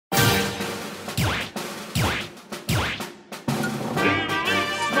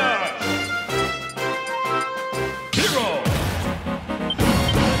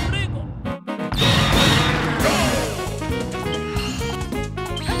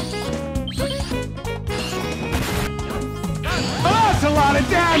of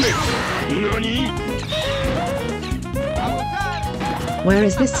damage! Where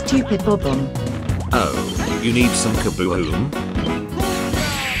is this stupid bob-omb? Oh, you need some kaboom?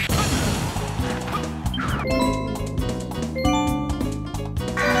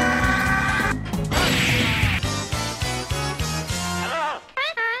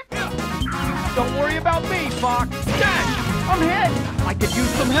 Don't worry about me, Fox! Dang! I'm hit! I could use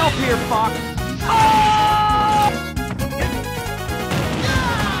some help here, Fox! Oh!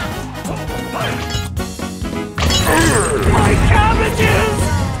 My cabbages!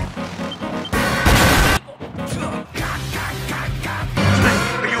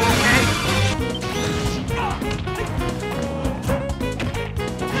 Are you okay?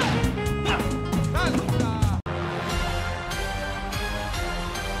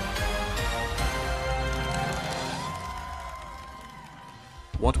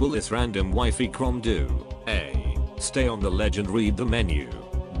 What will this random wifey crom do? A. Stay on the ledge and read the menu.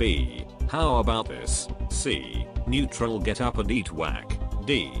 B. How about this? C. Neutral, get up and eat whack.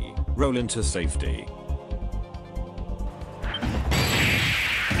 D. Roll into safety. No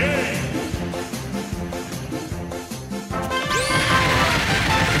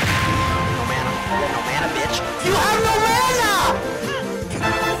mana, bitch! You have no mana!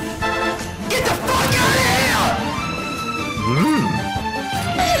 Get the fuck out of here!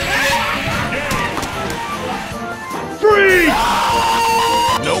 Freeze!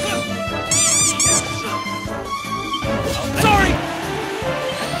 Nope. Sorry!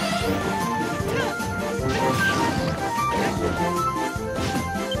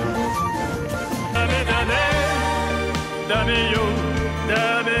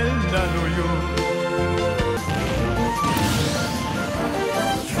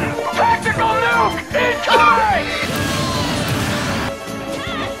 Tactical nuke! Incoming!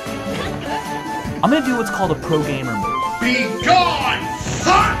 I'm gonna do what's called a pro gamer move. Be gone,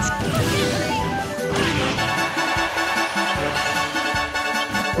 slut!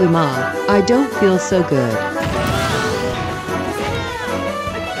 Umar, I don't feel so good.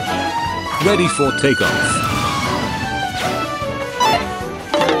 Ready for takeoff.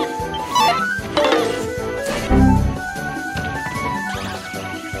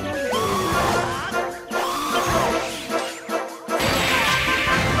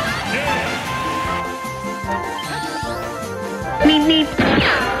 Meep meep.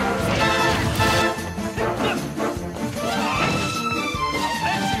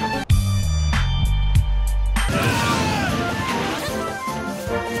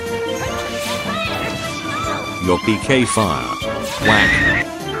 Your PK fire. Whack.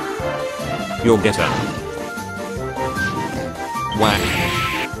 Your getter. Whack.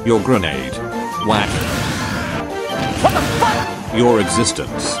 Your grenade. Whack. What the fuck? Your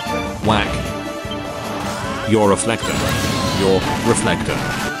existence. Whack. Your reflector. Your reflector.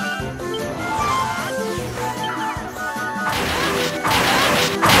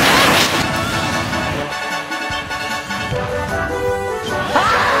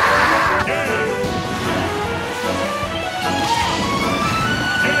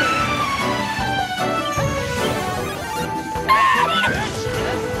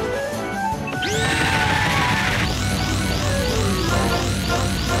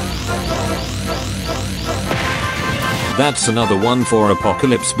 That's another one for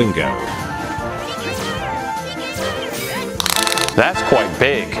Apocalypse Bingo. That's quite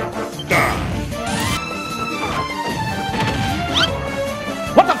big.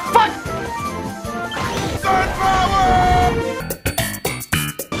 What the fuck?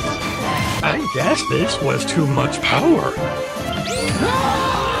 I guess this was too much power.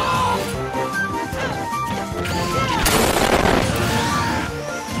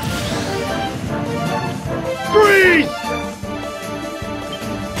 Freeze!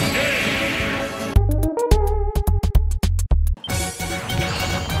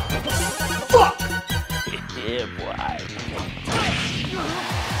 Fuck! Yeah, boy.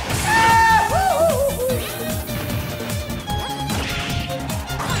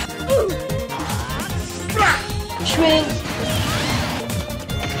 Shrink.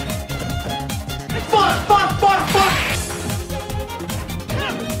 Fuck! Fuck! Fuck! Fuck!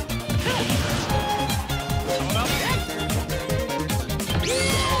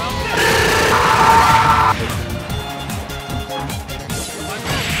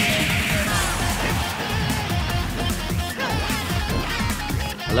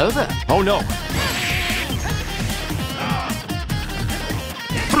 Hello there. Oh no.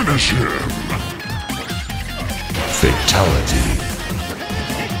 Finish him. Fatality.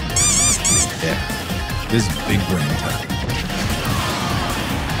 Yeah, this is big brain time.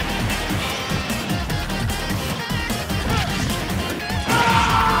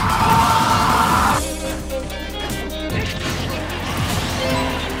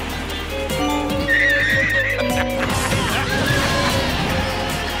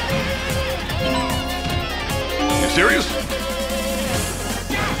 serious?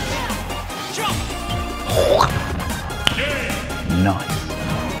 Nice.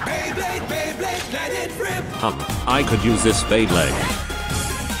 I could use this spade leg.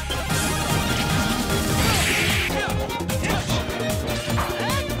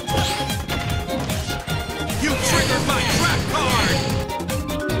 You triggered my trap card!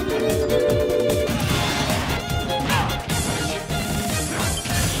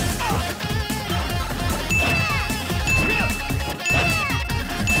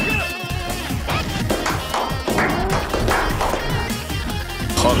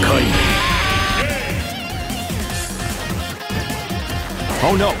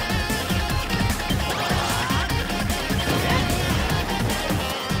 Oh no!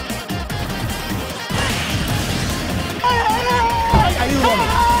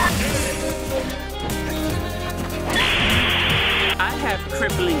 I have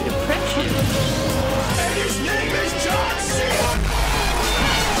crippling depression. And his name is John C.